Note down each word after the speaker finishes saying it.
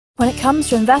When it comes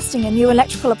to investing in new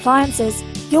electrical appliances,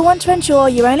 you'll want to ensure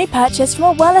you only purchase from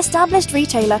a well-established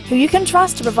retailer who you can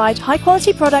trust to provide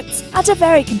high-quality products at a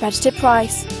very competitive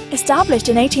price. Established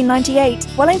in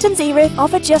 1898, Wellingtons Erith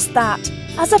offer just that.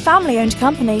 As a family-owned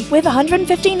company with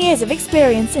 115 years of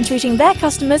experience in treating their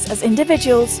customers as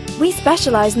individuals, we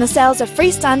specialise in the sales of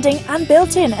freestanding and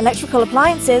built-in electrical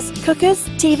appliances, cookers,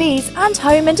 TVs and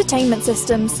home entertainment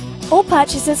systems. All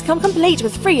purchases come complete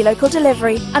with free local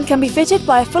delivery and can be fitted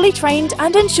by a fully trained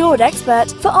and insured expert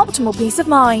for optimal peace of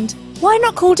mind. Why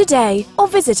not call today or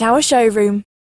visit our showroom?